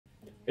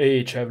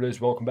Hey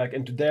travelers, welcome back,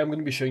 and today I'm going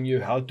to be showing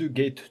you how to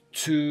get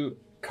two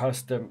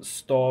custom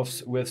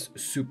staffs with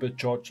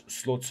supercharged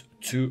slots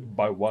 2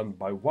 by 1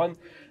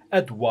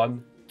 at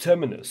one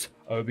terminus.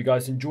 I hope you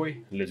guys enjoy.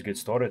 Let's get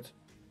started.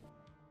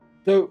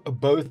 So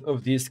both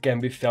of these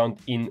can be found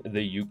in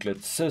the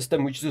Euclid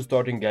system, which is a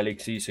starting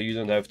galaxy, so you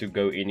don't have to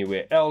go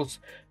anywhere else,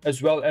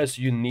 as well as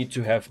you need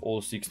to have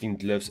all 16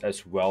 glyphs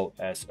as well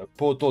as a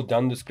portal.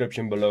 Down in the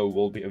description below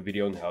will be a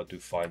video on how to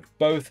find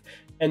both.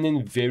 And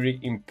then very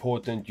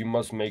important, you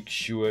must make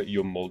sure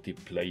your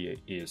multiplayer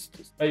is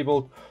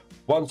disabled.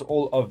 Once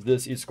all of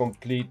this is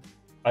complete,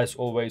 as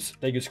always,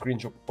 take a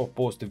screenshot or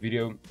pause the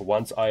video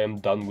once I am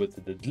done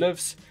with the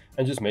glyphs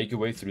and just make your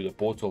way through the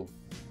portal.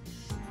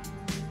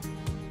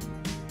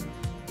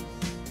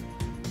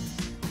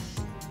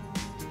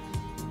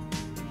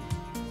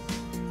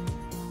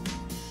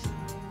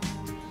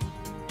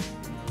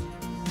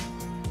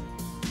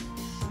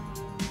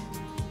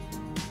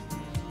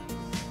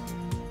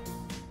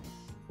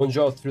 Once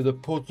you are through the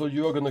portal,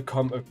 you are going to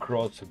come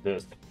across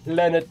this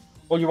planet.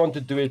 All you want to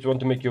do is you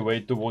want to make your way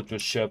towards your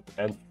ship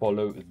and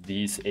follow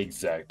these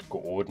exact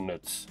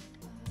coordinates.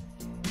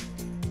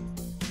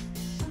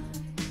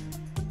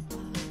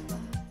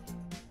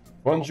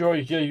 Once you are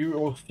here, you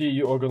will see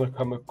you are going to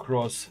come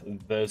across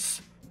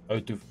this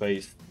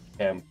auto-phase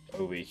camp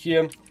over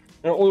here.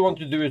 And all you want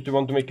to do is you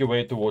want to make your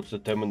way towards the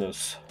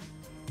terminus.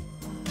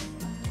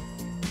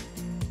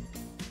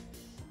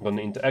 I'm going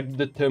to interact with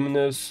the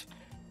terminus.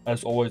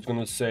 As always, going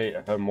to say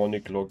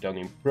harmonic lockdown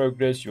in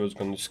progress. You're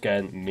going to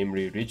scan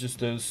memory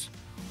registers.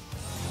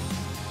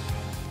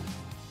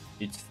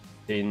 It's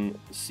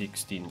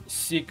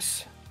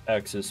 10.16.6.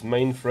 Access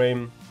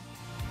mainframe.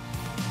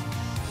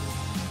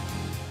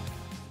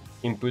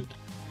 Input.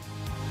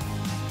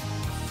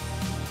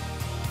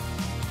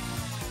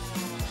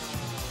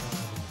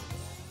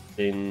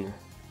 Then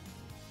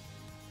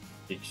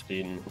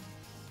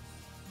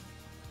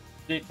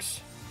 16.6.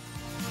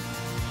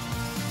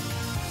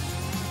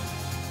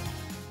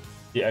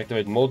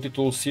 Deactivate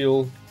multi-tool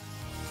seal.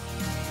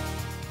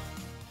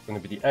 It's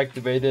going to be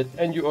deactivated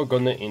and you are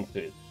going to enter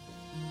it.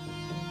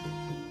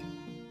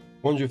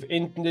 Once you've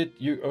entered it,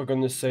 you are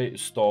going to say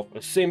staff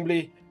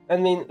assembly,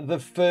 and then the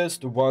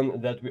first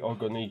one that we are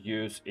going to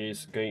use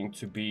is going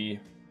to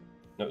be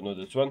not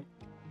this one.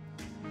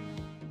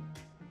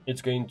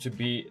 It's going to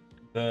be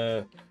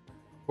the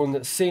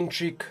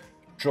concentric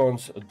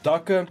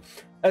transducer.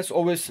 As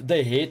always,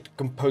 the head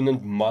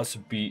component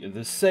must be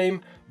the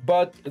same,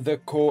 but the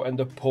core and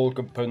the pole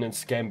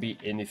components can be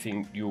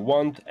anything you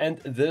want. And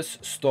this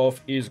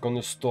staff is going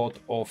to start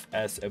off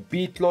as a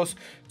B class,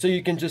 so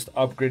you can just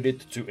upgrade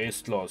it to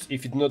S class.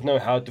 If you do not know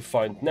how to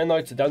find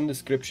nanites, down in the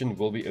description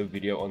will be a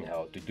video on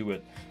how to do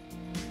it.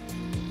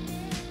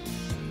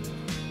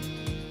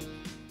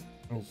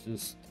 Let's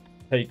just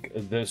take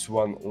this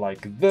one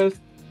like this.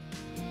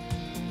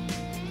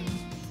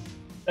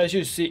 As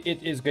you see,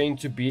 it is going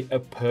to be a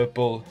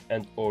purple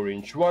and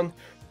orange one,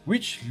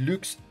 which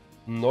looks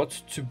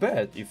not too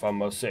bad, if I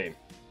must say.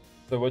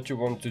 So what you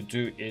want to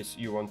do is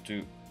you want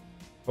to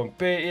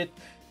compare it,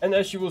 and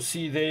as you will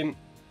see then,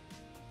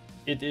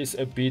 it is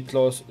a B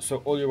class,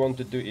 so all you want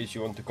to do is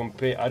you want to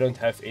compare. I don't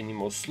have any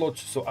more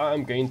slots, so I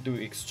am going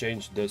to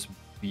exchange this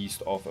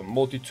beast of a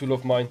multi-tool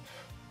of mine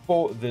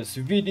for this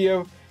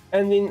video.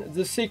 And then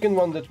the second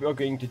one that we are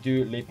going to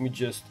do, let me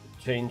just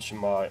change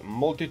my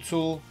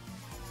multi-tool.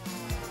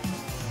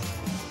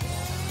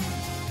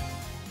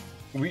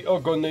 We are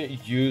going to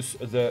use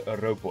the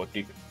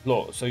robotic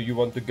claw. So you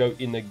want to go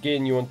in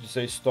again, you want to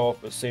say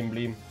staff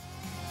assembly.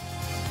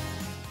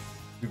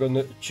 You're going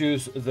to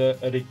choose the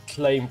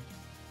reclaimed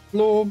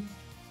claw.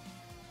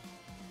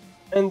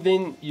 And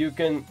then you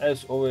can,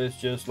 as always,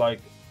 just like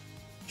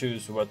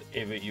choose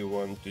whatever you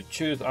want to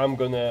choose. I'm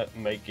going to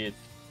make it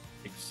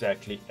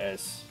exactly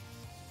as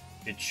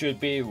it should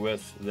be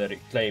with the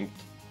reclaimed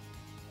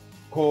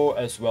core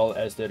as well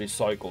as the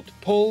recycled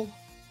pole.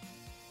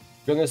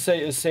 Gonna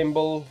say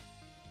assemble.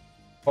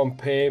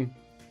 Compare.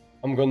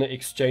 I'm gonna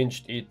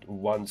exchange it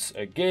once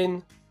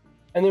again,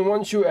 and then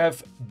once you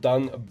have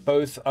done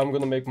both, I'm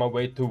gonna make my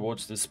way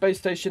towards the space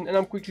station and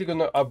I'm quickly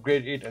gonna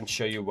upgrade it and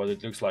show you what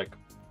it looks like.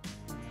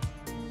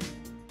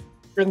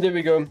 And there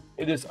we go,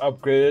 it is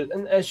upgraded,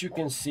 and as you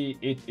can see,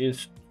 it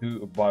is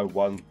 2 by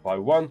 1,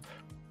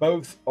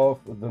 both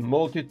of the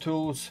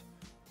multi-tools.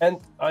 And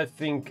I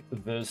think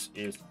this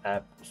is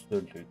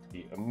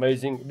absolutely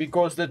amazing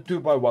because the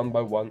 2 by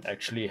 1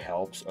 actually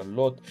helps a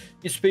lot,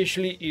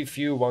 especially if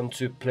you want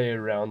to play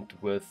around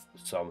with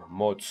some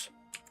mods.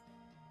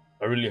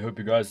 I really hope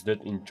you guys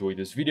did enjoy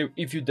this video.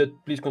 If you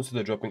did, please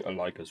consider dropping a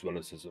like as well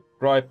as a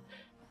subscribe,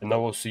 and I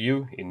will see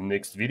you in the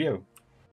next video.